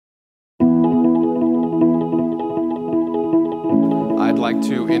like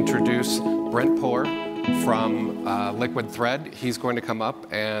to introduce Brent Poer from LiquidThread. He's going to come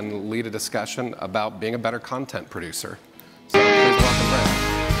up and lead a discussion about being a better content producer. So please welcome Brent.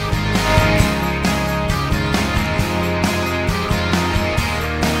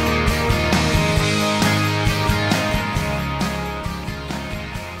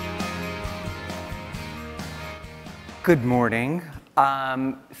 Good morning.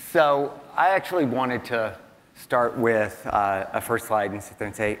 So I actually wanted to start with a first slide and sit there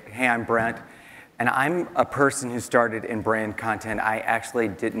and say, hey, I'm Brent, and I'm a person who started in brand content. I actually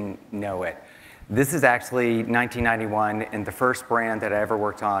didn't know it. This is actually 1991, and the first brand that I ever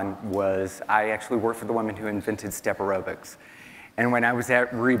worked on was, I actually worked for the woman who invented step aerobics. And when I was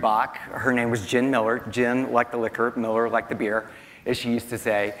at Reebok, her name was Jen Miller. Jen like the liquor, Miller like the beer, as she used to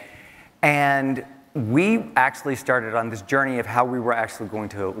say. And we actually started on this journey of how we were actually going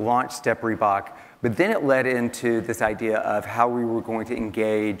to launch Step Reebok, but then it led into this idea of how we were going to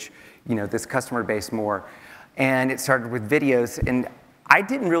engage, this customer base more. And it started with videos, and I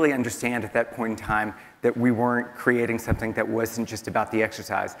didn't really understand at that point in time that we weren't creating something that wasn't just about the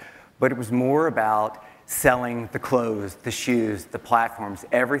exercise, but it was more about selling the clothes, the shoes, the platforms,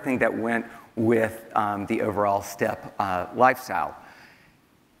 everything that went with the overall Step lifestyle.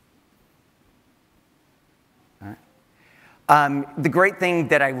 The great thing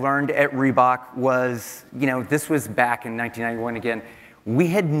that I learned at Reebok was, this was back in 1991 again, we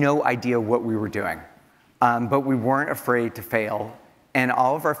had no idea what we were doing, but we weren't afraid to fail, and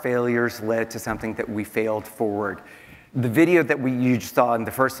all of our failures led to something that we failed forward. The video that you just saw in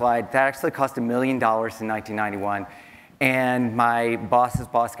the first slide, that actually cost $1 million in 1991, and my boss's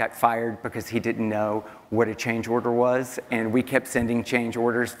boss got fired because he didn't know what a change order was, and we kept sending change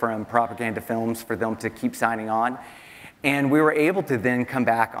orders from propaganda films for them to keep signing on. And we were able to then come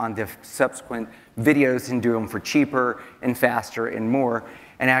back on the subsequent videos and do them for cheaper and faster and more.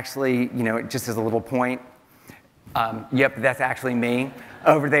 And actually, just as a little point, yep, that's actually me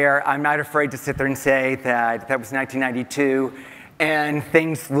over there. I'm not afraid to sit there and say that that was 1992, and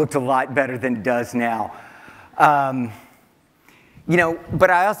things looked a lot better than it does now. But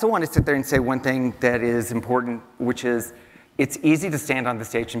I also want to sit there and say one thing that is important, which is it's easy to stand on the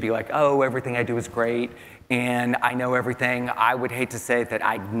stage and be like, oh, everything I do is great, and I know everything. I would hate to say that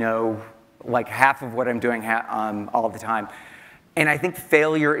I know like half of what I'm doing all the time. And I think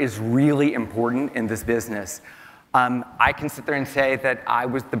failure is really important in this business. I can sit there and say that I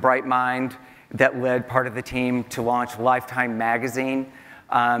was the bright mind that led part of the team to launch Lifetime magazine.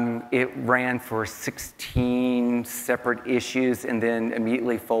 It ran for 16 separate issues and then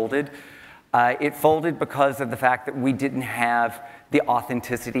immediately folded. It folded because of the fact that we didn't have the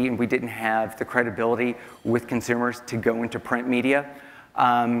authenticity and we didn't have the credibility with consumers to go into print media.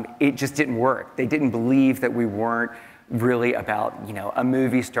 It just didn't work. They didn't believe that we weren't really about a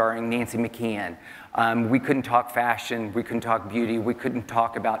movie starring Nancy McKeon. We couldn't talk fashion, we couldn't talk beauty, we couldn't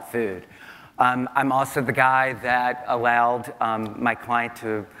talk about food. I'm also the guy that allowed my client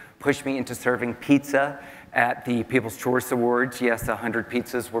to push me into serving pizza at the People's Choice Awards. Yes, 100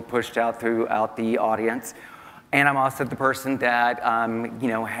 pizzas were pushed out throughout the audience. And I'm also the person that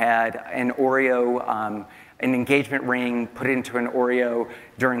had an Oreo, an engagement ring put into an Oreo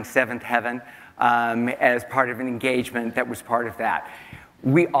during Seventh Heaven as part of an engagement that was part of that.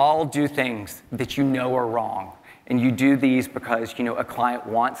 We all do things that are wrong. And you do these because a client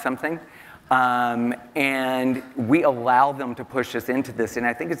wants something. And we allow them to push us into this. And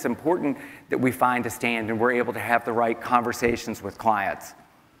I think it's important that we find a stand and we're able to have the right conversations with clients.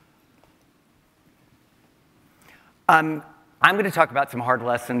 I'm going to talk about some hard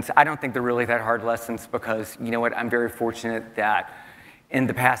lessons. I don't think they're really that hard lessons because, I'm very fortunate that in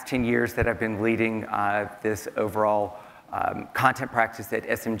the past 10 years that I've been leading this overall content practice at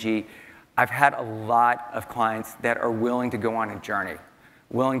SMG, I've had a lot of clients that are willing to go on a journey.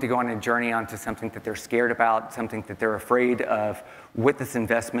 Willing to go on a journey onto something that they're scared about, something that they're afraid of, what this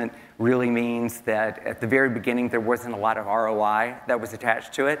investment really means, that at the very beginning there wasn't a lot of ROI that was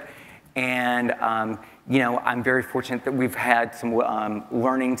attached to it. And I'm very fortunate that we've had some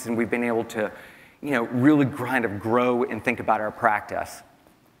learnings and we've been able to really kind of grow and think about our practice.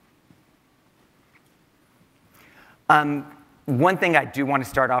 One thing I do want to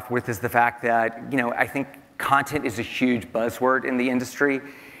start off with is the fact that I think content is a huge buzzword in the industry,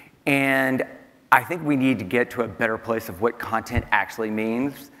 and I think we need to get to a better place of what content actually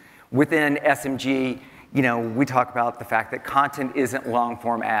means. Within SMG, we talk about the fact that content isn't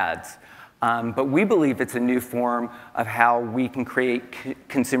long-form ads, but we believe it's a new form of how we can create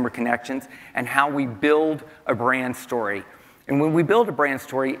consumer connections and how we build a brand story. And when we build a brand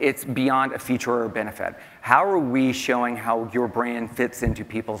story, it's beyond a feature or a benefit. How are we showing how your brand fits into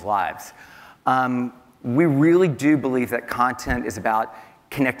people's lives? We really do believe that content is about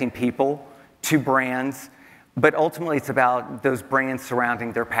connecting people to brands, but ultimately it's about those brands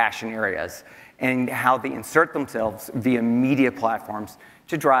surrounding their passion areas and how they insert themselves via media platforms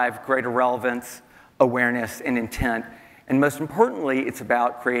to drive greater relevance, awareness, and intent. And most importantly, it's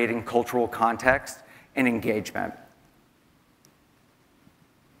about creating cultural context and engagement.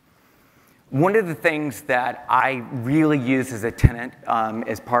 One of the things that I really use as a tenet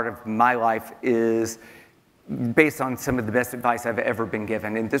as part of my life is based on some of the best advice I've ever been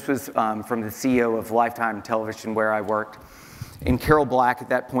given. And this was from the CEO of Lifetime Television where I worked. And Carol Black at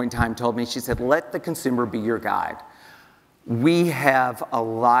that point in time told me, she said, let the consumer be your guide. We have a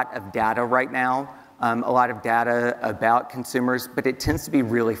lot of data right now, a lot of data about consumers, but it tends to be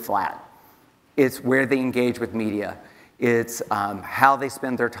really flat. It's where they engage with media. It's how they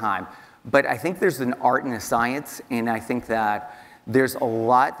spend their time. But I think there's an art and a science, and I think that there's a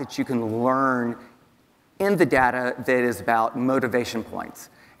lot that you can learn in the data that is about motivation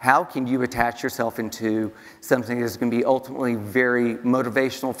points. How can you attach yourself into something that's going to be ultimately very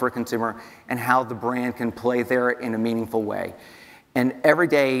motivational for a consumer, and how the brand can play there in a meaningful way? And every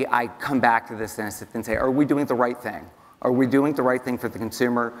day I come back to this and I sit and say, are we doing the right thing? Are we doing the right thing for the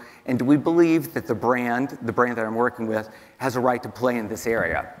consumer? And do we believe that the brand that I'm working with, has a right to play in this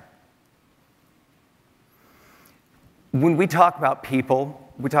area? When we talk about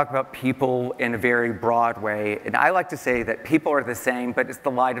people, we talk about people in a very broad way, and I like to say that people are the same, but it's the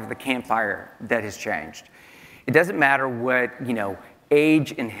light of the campfire that has changed. It doesn't matter what,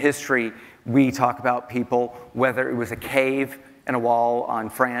 age and history we talk about people, whether it was a cave in a wall on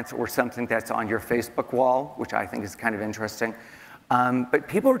France or something that's on your Facebook wall, which I think is kind of interesting. But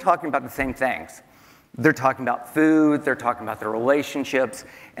people are talking about the same things. They're talking about food, they're talking about their relationships,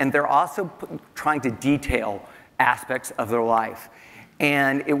 and they're also trying to detail aspects of their life.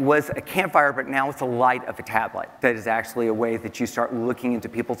 And it was a campfire, but now it's a light of a tablet. That is actually a way that you start looking into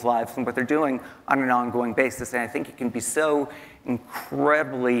people's lives and what they're doing on an ongoing basis. And I think it can be so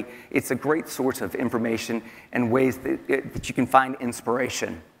incredibly, it's a great source of information and ways that you can find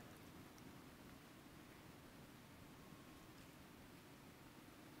inspiration.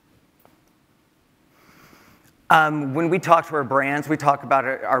 When we talk to our brands, we talk about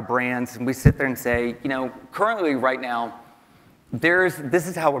our brands, and we sit there and say, currently right now, this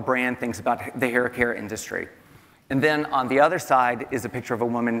is how a brand thinks about the hair care industry. And then on the other side is a picture of a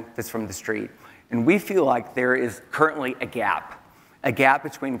woman that's from the street. And we feel like there is currently a gap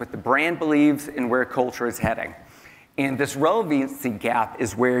between what the brand believes and where culture is heading. And this relevancy gap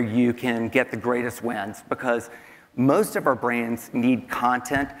is where you can get the greatest wins, because most of our brands need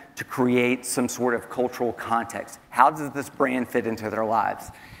content to create some sort of cultural context. How does this brand fit into their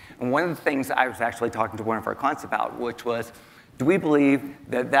lives? And one of the things I was actually talking to one of our clients about, which was, do we believe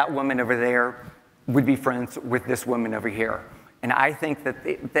that that woman over there would be friends with this woman over here? And I think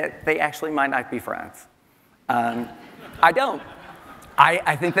that they actually might not be friends. I don't.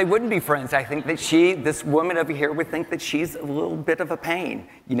 I think they wouldn't be friends. I think that this woman over here would think that she's a little bit of a pain.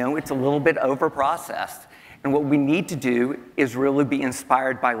 It's a little bit over-processed. And what we need to do is really be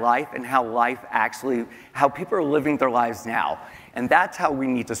inspired by life and how people are living their lives now. And that's how we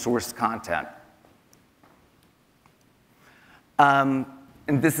need to source content. And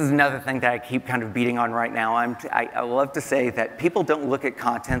this is another thing that I keep kind of beating on right now. I love to say that people don't look at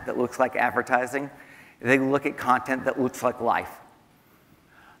content that looks like advertising. They look at content that looks like life.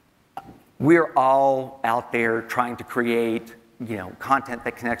 We're all out there trying to create, content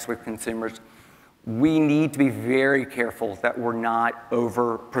that connects with consumers. We need to be very careful that we're not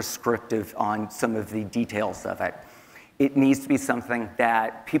over-prescriptive on some of the details of it. It needs to be something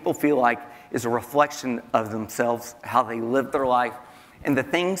that people feel like is a reflection of themselves, how they live their life, and the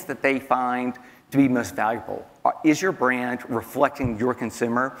things that they find to be most valuable. Is your brand reflecting your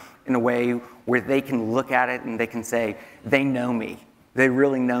consumer in a way where they can look at it and they can say, they know me, they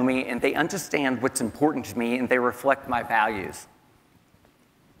really know me, and they understand what's important to me, and they reflect my values?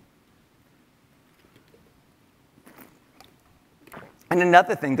 And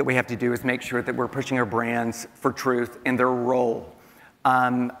another thing that we have to do is make sure that we're pushing our brands for truth in their role.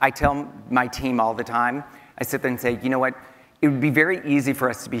 I tell my team all the time, I sit there and say, it would be very easy for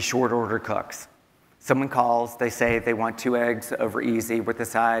us to be short order cooks. Someone calls, they say they want 2 eggs over easy with a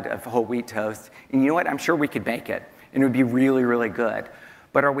side of whole wheat toast. And you know what? I'm sure we could make it, and it would be really, really good.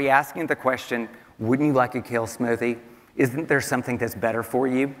 But are we asking the question, wouldn't you like a kale smoothie? Isn't there something that's better for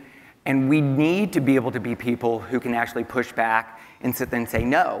you? And we need to be able to be people who can actually push back and sit there and say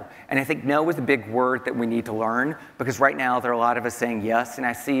no. And I think no is a big word that we need to learn, because right now there are a lot of us saying yes, and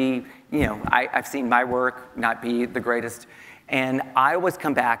I see, I've seen my work not be the greatest, and I always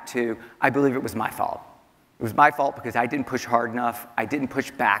come back to, I believe it was my fault. It was my fault because I didn't push hard enough, I didn't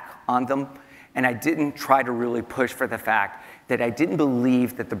push back on them, and I didn't try to really push for the fact that I didn't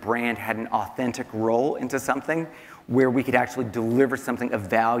believe that the brand had an authentic role into something where we could actually deliver something of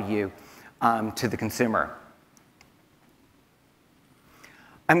value to the consumer.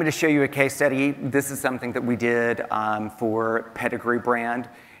 I'm going to show you a case study. This is something that we did for Pedigree brand,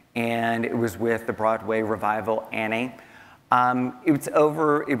 and it was with the Broadway revival Annie.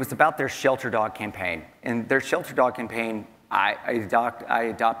 It was about their shelter dog campaign. And their shelter dog campaign, I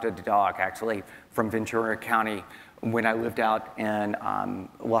adopted a dog, actually, from Ventura County when I lived out in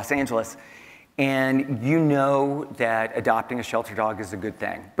Los Angeles. And you know that adopting a shelter dog is a good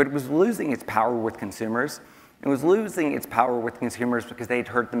thing. But it was losing its power with consumers. It was losing its power with consumers because they'd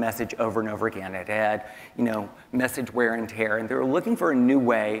heard the message over and over again. It had, message wear and tear. And they were looking for a new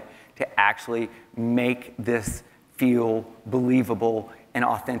way to actually make this feel believable and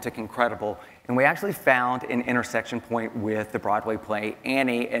authentic and credible. And we actually found an intersection point with the Broadway play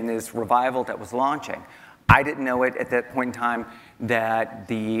Annie and this revival that was launching. I didn't know it at that point in time that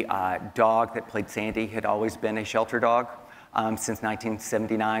the dog that played Sandy had always been a shelter dog since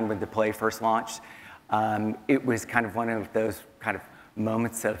 1979 when the play first launched. It was kind of one of those kind of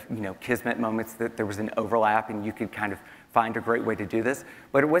moments of, kismet moments that there was an overlap and you could kind of find a great way to do this.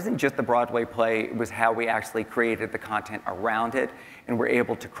 But it wasn't just the Broadway play, it was how we actually created the content around it and were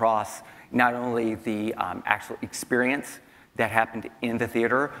able to cross not only the actual experience that happened in the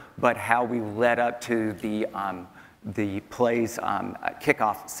theater, but how we led up to the play's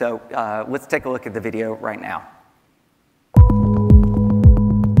kickoff. So let's take a look at the video right now.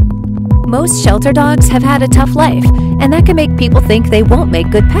 Most shelter dogs have had a tough life, and that can make people think they won't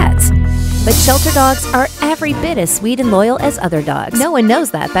make good pets. But shelter dogs are every bit as sweet and loyal as other dogs. No one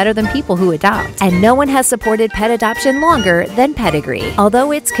knows that better than people who adopt. And no one has supported pet adoption longer than Pedigree.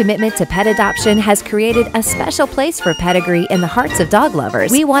 Although its commitment to pet adoption has created a special place for Pedigree in the hearts of dog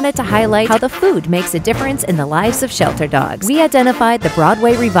lovers, we wanted to highlight how the food makes a difference in the lives of shelter dogs. We identified the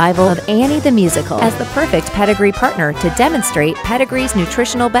Broadway revival of Annie the Musical as the perfect Pedigree partner to demonstrate Pedigree's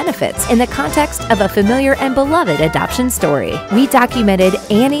nutritional benefits in the context of a familiar and beloved adoption story. We documented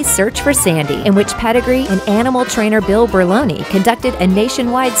Annie's search for Sandy, in which Pedigree and animal trainer Bill Berloni conducted a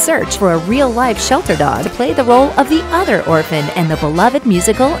nationwide search for a real-life shelter dog to play the role of the other orphan in the beloved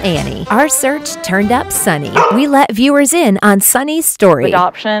musical Annie. Our search turned up Sunny. We let viewers in on Sunny's story.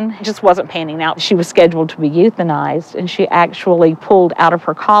 Adoption just wasn't panning out. She was scheduled to be euthanized, and she actually pulled out of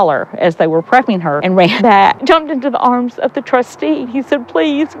her collar as they were prepping her and ran back, jumped into the arms of the trustee. He said,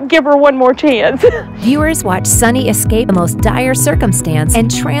 "Please give her one more chance." Viewers watched Sunny escape the most dire circumstance and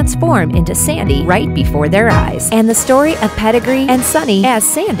transform into Sandy right before their eyes. And the story of Pedigree and Sunny as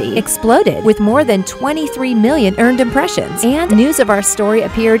Sandy exploded with more than 23 million earned impressions. And news of our story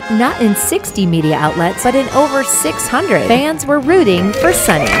appeared not in 60 media outlets, but in over 600. Fans were rooting for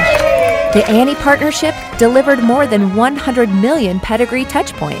Sunny. The Annie partnership delivered more than 100 million Pedigree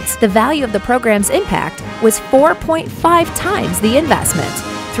touchpoints. The value of the program's impact was 4.5 times the investment.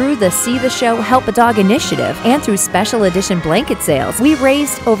 Through the See the Show Help a Dog initiative and through special edition blanket sales, we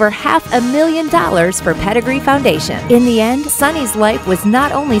raised over $500,000 for Pedigree Foundation. In the end, Sunny's life was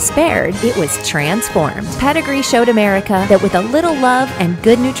not only spared, it was transformed. Pedigree showed America that with a little love and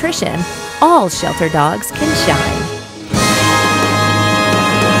good nutrition, all shelter dogs can shine.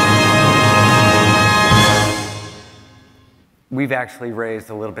 We've actually raised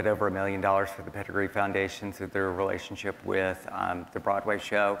a little bit over $1 million for the Pedigree Foundation through their relationship with the Broadway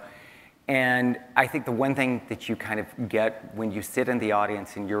show. And I think the one thing that you kind of get when you sit in the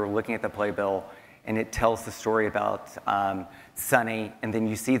audience and you're looking at the playbill and it tells the story about Sunny, and then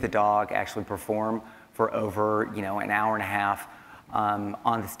you see the dog actually perform for over an hour and a half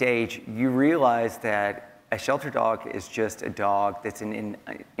on the stage, you realize that a shelter dog is just a dog that's in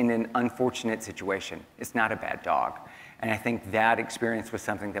an unfortunate situation. It's not a bad dog. And I think that experience was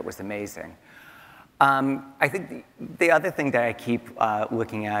something that was amazing. I think the other thing that I keep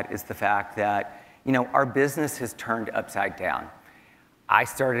looking at is the fact that, our business has turned upside down. I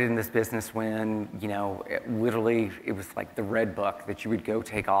started in this business when, literally it was like the red book that you would go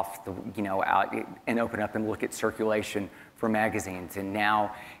take off, out and open up and look at circulation for magazines. And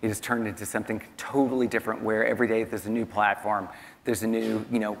now it has turned into something totally different where every day there's a new platform, there's a new,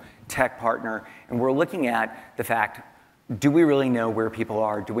 tech partner. And we're looking at the fact, do we really know where people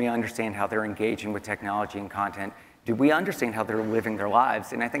are? Do we understand how they're engaging with technology and content? Do we understand how they're living their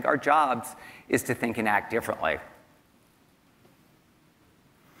lives? And I think our jobs is to think and act differently.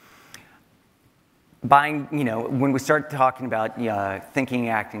 when we start talking about thinking,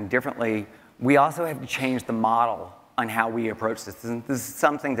 acting differently, we also have to change the model on how we approach this. And this is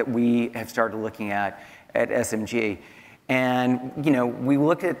something that we have started looking at SMG. And, we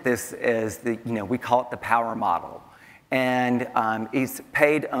look at this as we call it the power model. And it's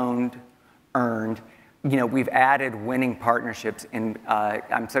paid, owned, earned. We've added winning partnerships, and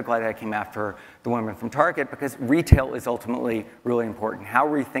I'm so glad I came after the woman from Target, because retail is ultimately really important. How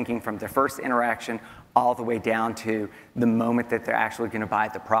are we thinking from the first interaction all the way down to the moment that they're actually going to buy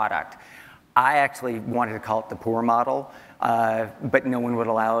the product? I actually wanted to call it the Poer model, but no one would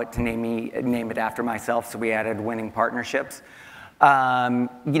allow it to name it after myself, so we added winning partnerships.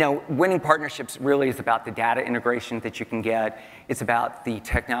 Winning partnerships really is about the data integration that you can get. It's about the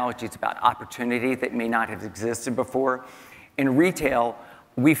technology. It's about opportunity that may not have existed before. In retail,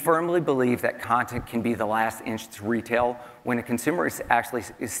 we firmly believe that content can be the last inch to retail when a consumer is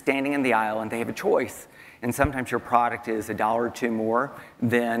standing in the aisle and they have a choice. And sometimes your product is $1 or $2 more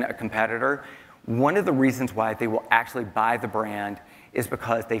than a competitor. One of the reasons why they will actually buy the brand is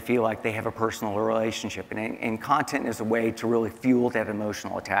because they feel like they have a personal relationship. And content is a way to really fuel that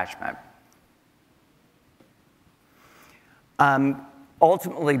emotional attachment.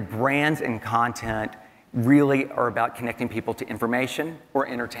 Ultimately, brands and content really are about connecting people to information or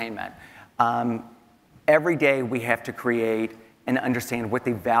entertainment. Every day we have to create and understand what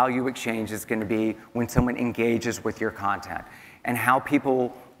the value exchange is going to be when someone engages with your content, and how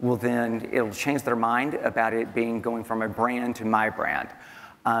people will then, it'll change their mind about it going from a brand to my brand.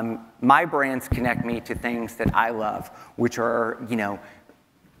 My brands connect me to things that I love, which are,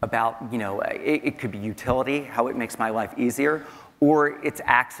 about, it could be utility, how it makes my life easier, or it's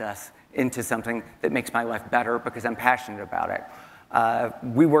access into something that makes my life better because I'm passionate about it.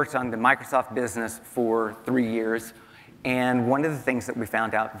 We worked on the Microsoft business for 3 years, and one of the things that we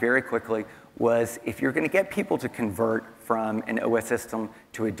found out very quickly was if you're going to get people to convert from an OS system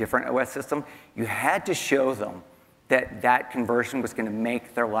to a different OS system, you had to show them that that conversion was going to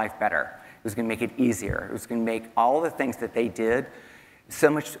make their life better. It was going to make it easier. It was going to make all the things that they did so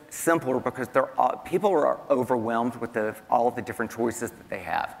much simpler, because people are overwhelmed with all the different choices that they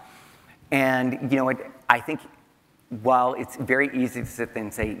have. And I think while it's very easy to sit there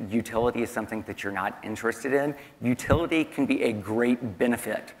and say utility is something that you're not interested in, utility can be a great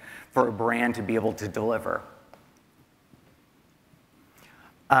benefit for a brand to be able to deliver.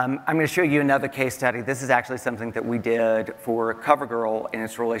 I'm going to show you another case study. This is actually something that we did for Covergirl in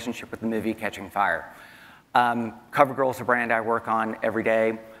its relationship with the movie Catching Fire. Covergirl is a brand I work on every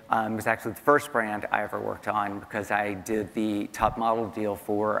day. It was actually the first brand I ever worked on because I did the top model deal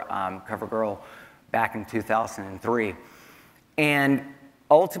for Covergirl back in 2003. And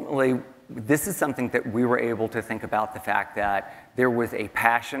ultimately, this is something that we were able to think about, the fact that there was a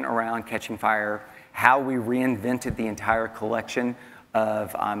passion around Catching Fire, how we reinvented the entire collection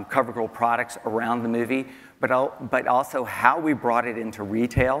of Covergirl products around the movie, but also how we brought it into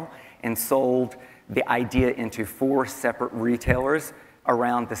retail and sold the idea into 4 separate retailers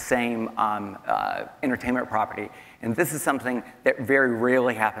around the same entertainment property. And this is something that very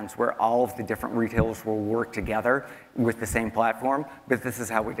rarely happens, where all of the different retailers will work together with the same platform, but this is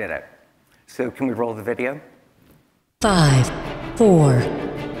how we did it. So can we roll the video? 5, 4,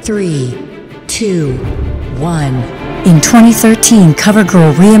 3, 2, 1. In 2013,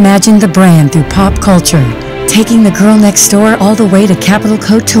 Covergirl reimagined the brand through pop culture, taking the girl next door all the way to Capitol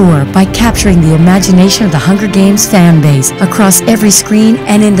Couture by capturing the imagination of the Hunger Games fan base across every screen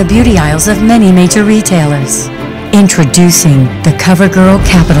and in the beauty aisles of many major retailers. Introducing the Covergirl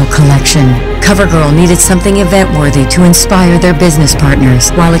Capitol Collection. Covergirl needed something event-worthy to inspire their business partners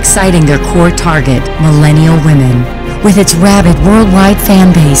while exciting their core target, millennial women. With its rabid worldwide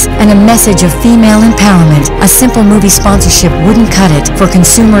fan base and a message of female empowerment, a simple movie sponsorship wouldn't cut it for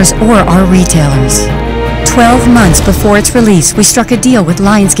consumers or our retailers. 12 months before its release, we struck a deal with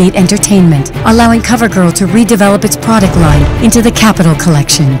Lionsgate Entertainment, allowing Covergirl to redevelop its product line into the Capitol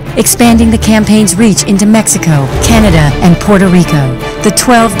Collection, expanding the campaign's reach into Mexico, Canada, and Puerto Rico. The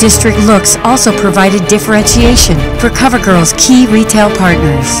 12 district looks also provided differentiation for Covergirl's key retail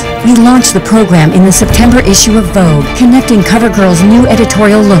partners. We launched the program in the September issue of Vogue, connecting Covergirl's new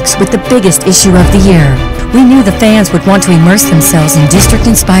editorial looks with the biggest issue of the year. We knew the fans would want to immerse themselves in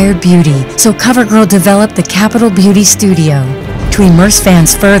district-inspired beauty, so Covergirl developed the Capitol Beauty Studio. To immerse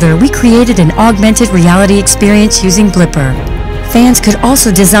fans further, we created an augmented reality experience using Blipper. Fans could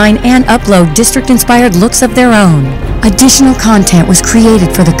also design and upload district-inspired looks of their own. Additional content was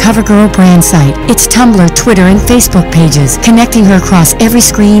created for the Covergirl brand site, its Tumblr, Twitter, and Facebook pages, connecting her across every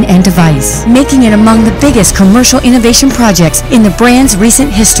screen and device, making it among the biggest commercial innovation projects in the brand's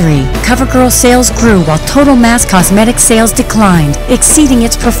recent history. Covergirl sales grew while total mass cosmetics sales declined, exceeding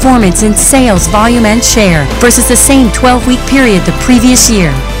its performance in sales, volume, and share versus the same 12-week period the previous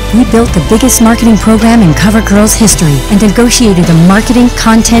year. We built the biggest marketing program in Covergirl's history and negotiated a marketing,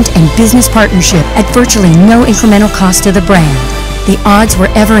 content, and business partnership at virtually no incremental cost to the brand. The odds were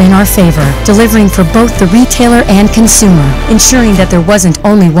ever in our favor, delivering for both the retailer and consumer, ensuring that there wasn't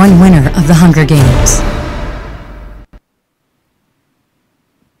only one winner of the Hunger Games.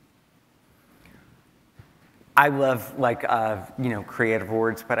 I love creative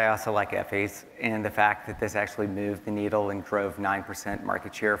words, but I also like FAs, and the fact that this actually moved the needle and drove 9%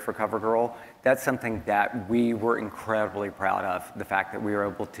 market share for Covergirl. That's something that we were incredibly proud of, the fact that we were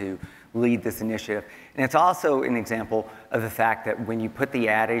able to lead this initiative. And it's also an example of the fact that when you put the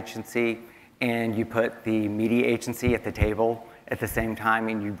ad agency and you put the media agency at the table at the same time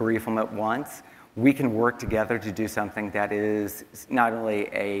and you brief them at once, we can work together to do something that is not only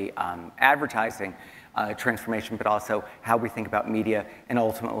a advertising transformation, but also how we think about media and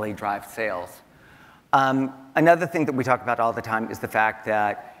ultimately drive sales. Another thing that we talk about all the time is the fact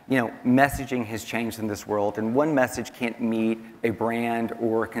that messaging has changed in this world, and one message can't meet a brand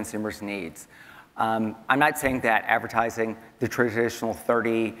or consumer's needs. I'm not saying that advertising, the traditional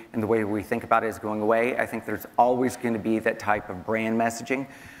 30 and the way we think about it is going away. I think there's always going to be that type of brand messaging.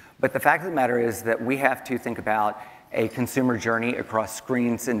 But the fact of the matter is that we have to think about a consumer journey across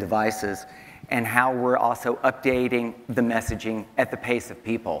screens and devices and how we're also updating the messaging at the pace of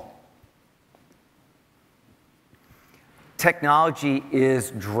people. Technology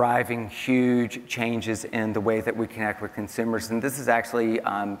is driving huge changes in the way that we connect with consumers, and this is actually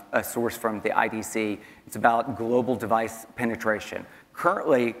a source from the IDC. It's about global device penetration.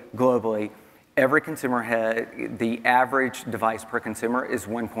 Currently, globally, every consumer the average device per consumer is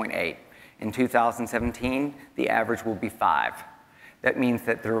 1.8. In 2017, the average will be 5. That means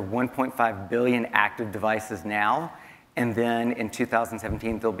that there are 1.5 billion active devices now, and then in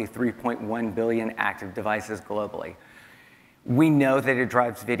 2017, there'll be 3.1 billion active devices globally. We know that it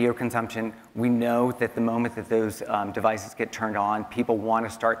drives video consumption. We know that the moment that those devices get turned on, people want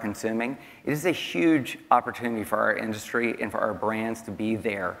to start consuming. It is a huge opportunity for our industry and for our brands to be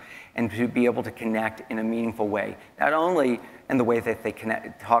there and to be able to connect in a meaningful way, not only in the way that they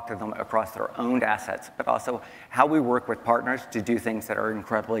talk to them across their owned assets, but also how we work with partners to do things that are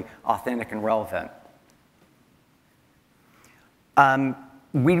incredibly authentic and relevant.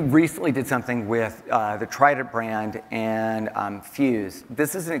 We recently did something with the Trident brand and Fuse.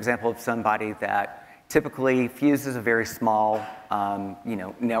 This is an example of somebody that typically, Fuse is a very small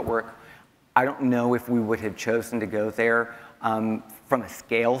network. I don't know if we would have chosen to go there from a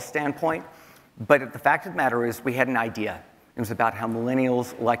scale standpoint, but the fact of the matter is we had an idea. It was about how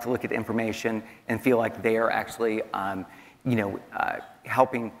millennials like to look at information and feel like they are actually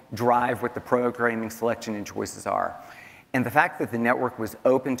helping drive what the programming selection and choices are. And the fact that the network was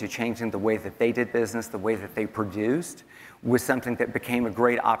open to changing the way that they did business, the way that they produced, was something that became a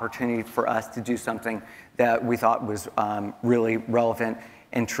great opportunity for us to do something that we thought was really relevant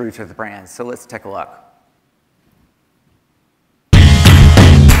and true to the brand. So let's take a look.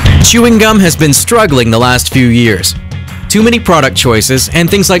 Chewing gum has been struggling the last few years. Too many product choices and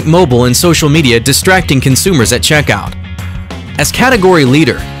things like mobile and social media distracting consumers at checkout. As category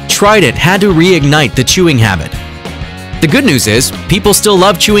leader, Trident had to reignite the chewing habit. The good news is, people still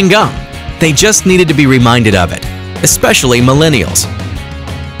love chewing gum. They just needed to be reminded of it, especially millennials.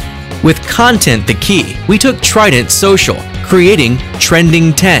 With content the key, we took Trident social, creating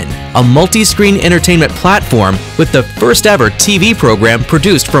Trending 10, a multi-screen entertainment platform with the first ever TV program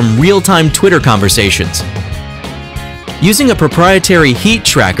produced from real-time Twitter conversations. Using a proprietary heat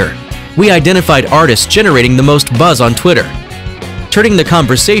tracker, we identified artists generating the most buzz on Twitter, turning the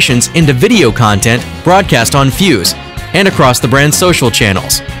conversations into video content broadcast on Fuse and across the brand's social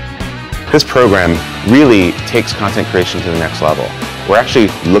channels. This program really takes content creation to the next level. We're actually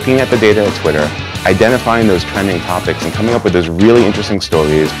looking at the data at Twitter, identifying those trending topics and coming up with those really interesting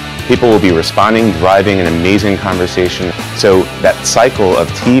stories. People will be responding, driving an amazing conversation. So that cycle of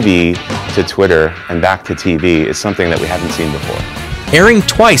TV to Twitter and back to TV is something that we haven't seen before. Airing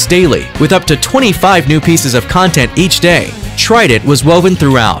twice daily with up to 25 new pieces of content each day, Trident was woven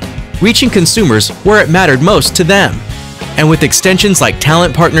throughout, reaching consumers where it mattered most to them. And with extensions like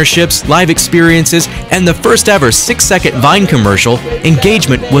talent partnerships, live experiences, and the first ever 6-second Vine commercial,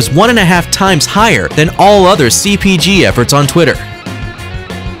 engagement was 1.5 times higher than all other CPG efforts on Twitter.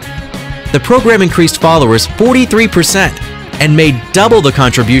 The program increased followers 43% and made double the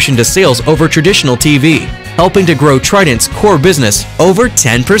contribution to sales over traditional TV, helping to grow Trident's core business over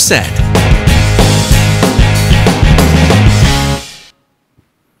 10%.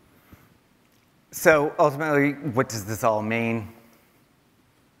 So ultimately, what does this all mean?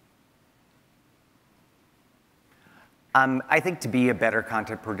 I think to be a better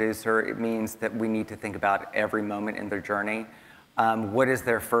content producer, it means that we need to think about every moment in their journey. What is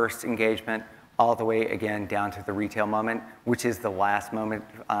their first engagement, all the way, again, down to the retail moment, which is the last moment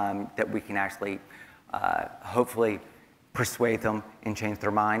that we can actually hopefully persuade them and change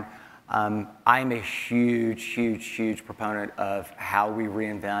their mind. I'm a huge, huge, huge proponent of how we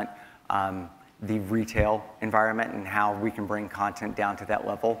reinvent the retail environment and how we can bring content down to that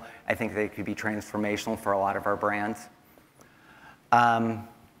level. I think they could be transformational for a lot of our brands. Also,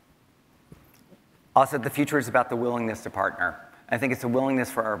 the future is about the willingness to partner. I think it's a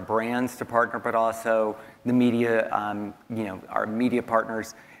willingness for our brands to partner, but also the media, our media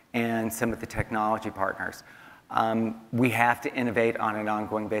partners and some of the technology partners. We have to innovate on an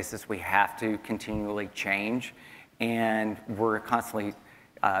ongoing basis. We have to continually change, and we're constantly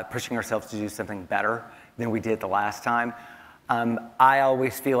pushing ourselves to do something better than we did the last time. I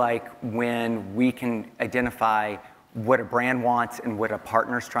always feel like when we can identify what a brand wants and what a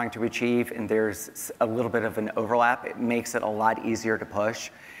partner's trying to achieve, and there's a little bit of an overlap, it makes it a lot easier to push.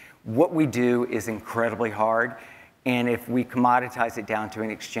 What we do is incredibly hard, and if we commoditize it down to an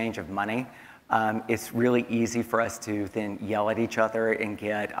exchange of money, it's really easy for us to then yell at each other and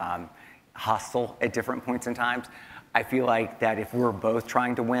get hostile at different points in time. I feel like that if we're both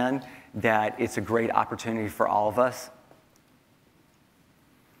trying to win, that it's a great opportunity for all of us.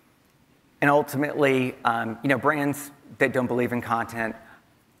 And ultimately, brands that don't believe in content,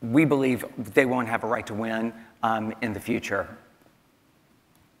 we believe they won't have a right to win in the future.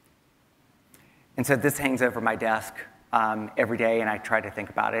 And so this hangs over my desk every day, and I try to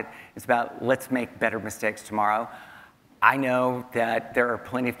think about it. It's about, let's make better mistakes tomorrow. I know that there are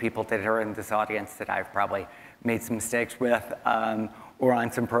plenty of people that are in this audience that I've probably made some mistakes with or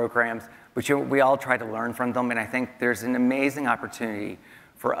on some programs, but we all try to learn from them, and I think there's an amazing opportunity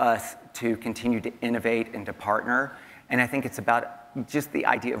for us to continue to innovate and to partner. And I think it's about just the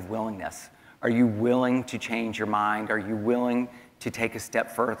idea of willingness. Are you willing to change your mind? Are you willing to take a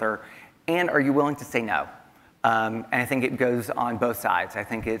step further? And are you willing to say no? And I think it goes on both sides. I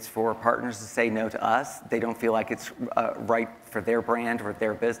think it's for partners to say no to us. They don't feel like it's right for their brand or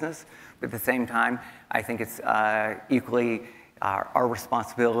their business. But at the same time, I think it's equally our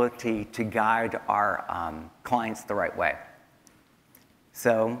responsibility to guide our clients the right way.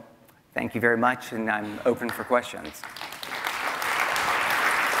 So thank you very much, and I'm open for questions.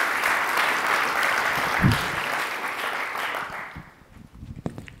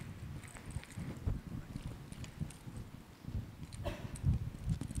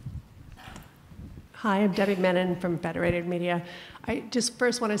 Hi, I'm Debbie Menon from Federated Media. I just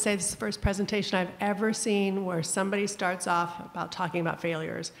first want to say this is the first presentation I've ever seen where somebody starts off about talking about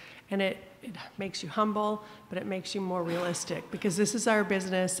failures. And it makes you humble, but it makes you more realistic, because this is our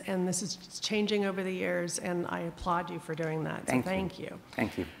business and this is changing over the years, and I applaud you for doing that. So thank you.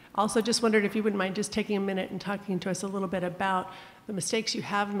 Thank you. Also, just wondered if you wouldn't mind just taking a minute and talking to us a little bit about the mistakes you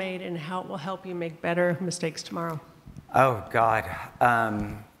have made and how it will help you make better mistakes tomorrow. Oh, God.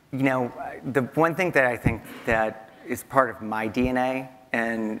 The one thing that I think that is part of my DNA,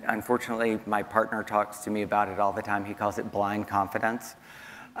 and unfortunately my partner talks to me about it all the time, he calls it blind confidence.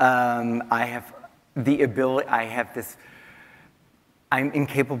 I have the ability, I'm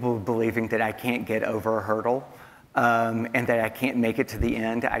incapable of believing that I can't get over a hurdle and that I can't make it to the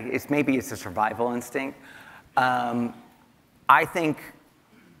end. Maybe it's a survival instinct. I think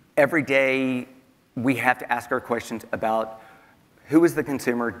every day we have to ask our questions about who is the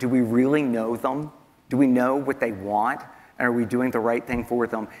consumer? Do we really know them? Do we know what they want? And are we doing the right thing for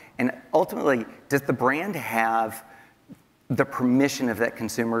them? And ultimately, does the brand have the permission of that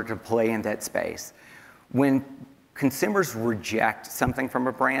consumer to play in that space? When consumers reject something from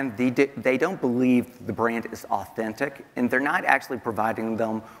a brand, they don't believe the brand is authentic, and they're not actually providing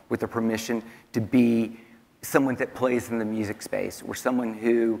them with the permission to be someone that plays in the music space or someone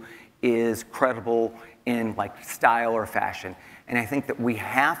who is credible in like style or fashion. And I think that we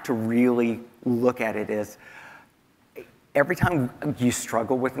have to really look at it as every time you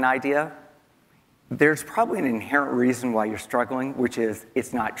struggle with an idea, there's probably an inherent reason why you're struggling, which is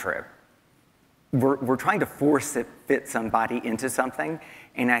it's not true. We're trying to fit somebody into something,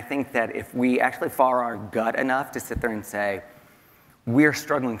 and I think that if we actually follow our gut enough to sit there and say, we're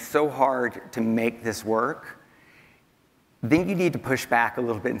struggling so hard to make this work, then you need to push back a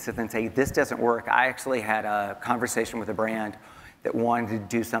little bit and sit there and say, this doesn't work. I actually had a conversation with a brand that wanted to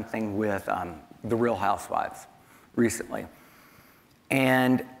do something with the Real Housewives recently.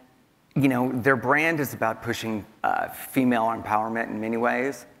 And you know, their brand is about pushing female empowerment in many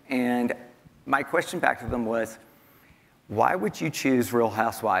ways. And my question back to them was, why would you choose Real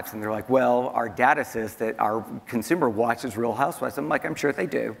Housewives? And they're like, well, our data says that our consumer watches Real Housewives. I'm like, I'm sure they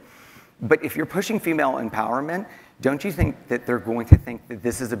do. But if you're pushing female empowerment, don't you think that they're going to think that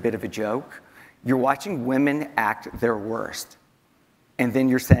this is a bit of a joke? You're watching women act their worst. And then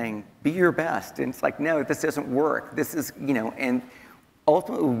you're saying, be your best. And it's like, no, this doesn't work. This is, you know, and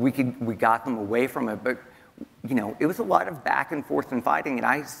ultimately we got them away from it. But, you know, it was a lot of back and forth and fighting. And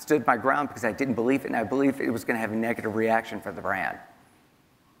I stood my ground because I didn't believe it. And I believed it was going to have a negative reaction for the brand.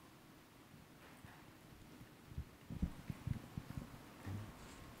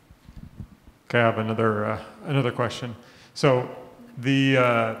 Okay, I have another question. So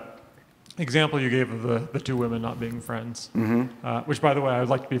the example you gave of the two women not being friends, which, by the way, I would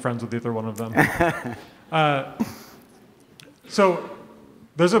like to be friends with either one of them. So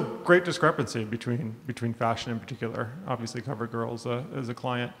there's a great discrepancy between fashion in particular. Obviously, Covergirl is a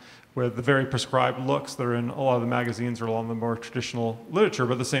client with the very prescribed looks that are in a lot of the magazines or a lot of the more traditional literature,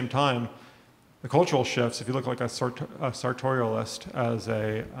 but at the same time, the cultural shifts, if you look like a sartorialist as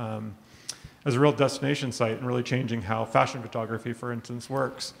a real destination site and really changing how fashion photography, for instance,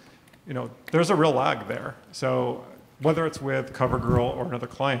 works, you know, there's a real lag there. So whether it's with Covergirl or another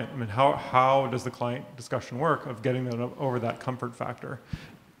client, I mean, how does the client discussion work of getting them over that comfort factor?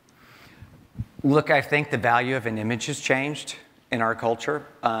 Look, I think the value of an image has changed in our culture.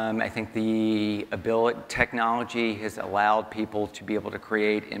 I think the technology has allowed people to be able to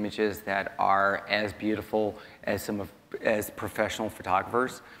create images that are as beautiful as as professional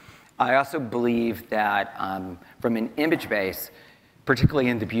photographers. I also believe that from an image base, particularly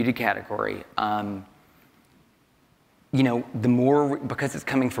in the beauty category, you know, the more, because it's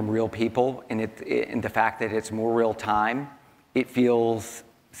coming from real people and the fact that it's more real time, it feels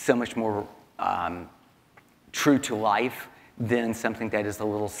so much more true to life than something that is a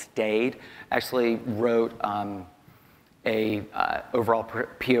little staid. I actually wrote a overall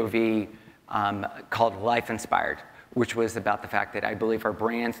POV called Life Inspired, which was about the fact that I believe our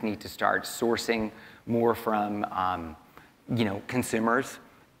brands need to start sourcing more from, you know, consumers,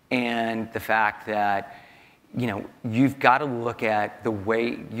 and the fact that, you know, you've got to look at the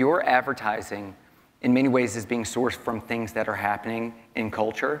way your advertising, in many ways, is being sourced from things that are happening in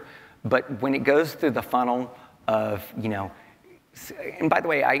culture. But when it goes through the funnel of, you know, and by the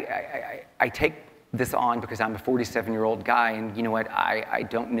way, I take this on because I'm a 47-year-old guy, and you know what, I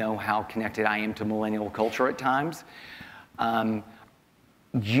don't know how connected I am to millennial culture at times.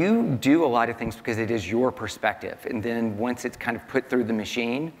 You do a lot of things because it is your perspective, and then once it's kind of put through the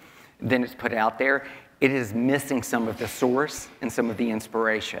machine, then it's put out there, it is missing some of the source and some of the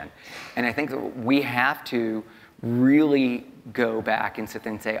inspiration. And I think that we have to really go back and sit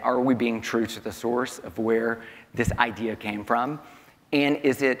there and say, are we being true to the source of where this idea came from? And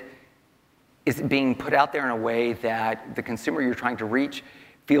is it being put out there in a way that the consumer you're trying to reach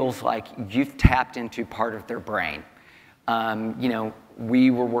feels like you've tapped into part of their brain? You know,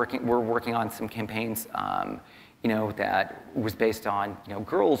 we're working on some campaigns, you know, that was based on, you know,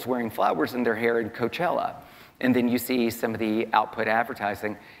 girls wearing flowers in their hair at Coachella. And then you see some of the output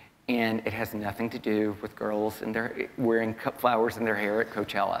advertising, and it has nothing to do with girls wearing flowers in their hair at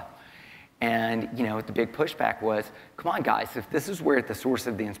Coachella. And, you know, the big pushback was, come on, guys, if this is where the source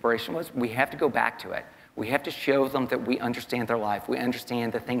of the inspiration was, we have to go back to it. We have to show them that we understand their life. We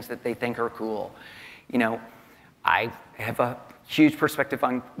understand the things that they think are cool. You know, I have a huge perspective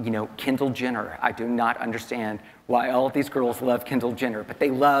on, you know, Kendall Jenner. I do not understand why all of these girls love Kendall Jenner, but they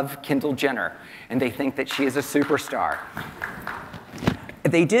love Kendall Jenner, and they think that she is a superstar.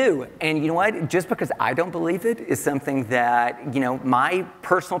 They do, and you know what? Just because I don't believe it is something that, you know, my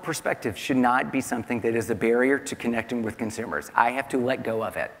personal perspective should not be something that is a barrier to connecting with consumers. I have to let go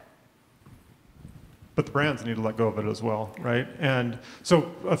of it. But the brands need to let go of it as well, right? And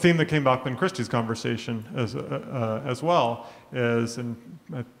so a theme that came up in Christy's conversation as well is, and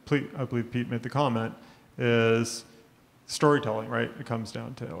I believe Pete made the comment, is storytelling, right? It comes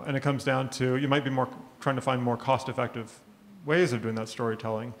down to, and it comes down to, you might be trying to find more cost-effective ways of doing that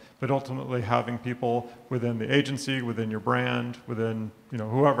storytelling, but ultimately having people within the agency, within your brand, within, you know,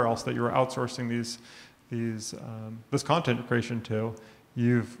 whoever else that you're outsourcing this content creation to,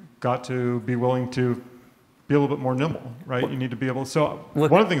 you've got to be willing to be a little bit more nimble, right? You need to be able to, so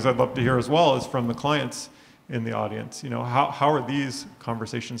one of the things I'd love to hear as well is from the clients in the audience, you know, how are these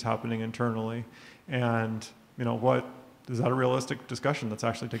conversations happening internally? And, you know, is that a realistic discussion that's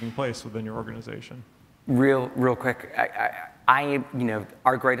actually taking place within your organization? Real quick,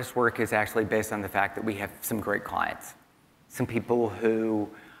 our greatest work is actually based on the fact that we have some great clients, some people who,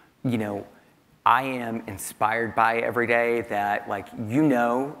 I am inspired by every day that,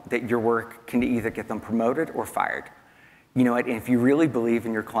 that your work can either get them promoted or fired. And if you really believe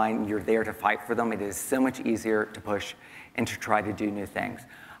in your client and you're there to fight for them, it is so much easier to push and to try to do new things.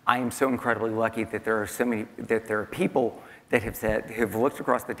 I am so incredibly lucky that there are people that have looked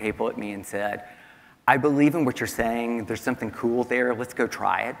across the table at me and said, I believe in what you're saying, there's something cool there, let's go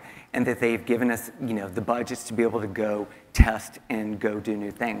try it. And that they've given us, the budgets to be able to go test and go do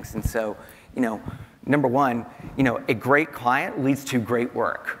new things. And so, number one, a great client leads to great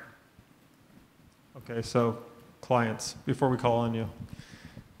work. Okay, so clients, before we call on you,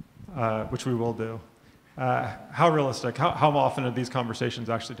 which we will do, how realistic, how often are these conversations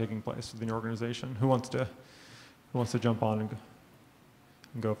actually taking place within your organization? Who wants to jump on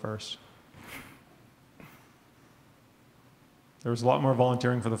and go first? There was a lot more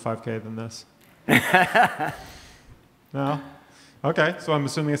volunteering for the 5K than this. No? Okay, so I'm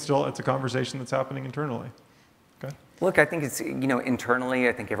assuming it's a conversation that's happening internally. Okay. Look, I think it's, internally,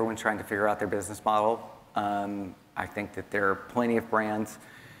 I think everyone's trying to figure out their business model. I think that there are plenty of brands.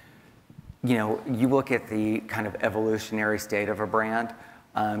 You look at the kind of evolutionary state of a brand.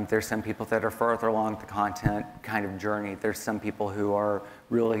 There's some people that are further along the content kind of journey. There's some people who are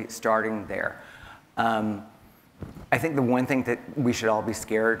really starting there. I think the one thing that we should all be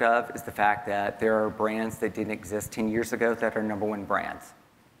scared of is the fact that there are brands that didn't exist 10 years ago that are #1 brands.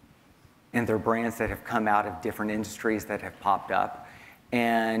 And they're brands that have come out of different industries that have popped up.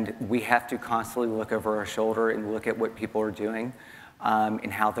 And we have to constantly look over our shoulder and look at what people are doing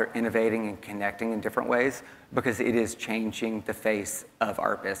and how they're innovating and connecting in different ways, because it is changing the face of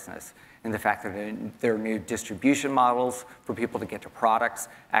our business. And the fact that there are new distribution models for people to get to products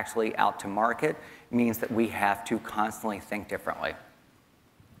actually out to market means that we have to constantly think differently.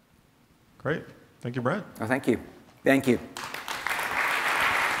 Great. Thank you, Brent. Oh, thank you. Thank you.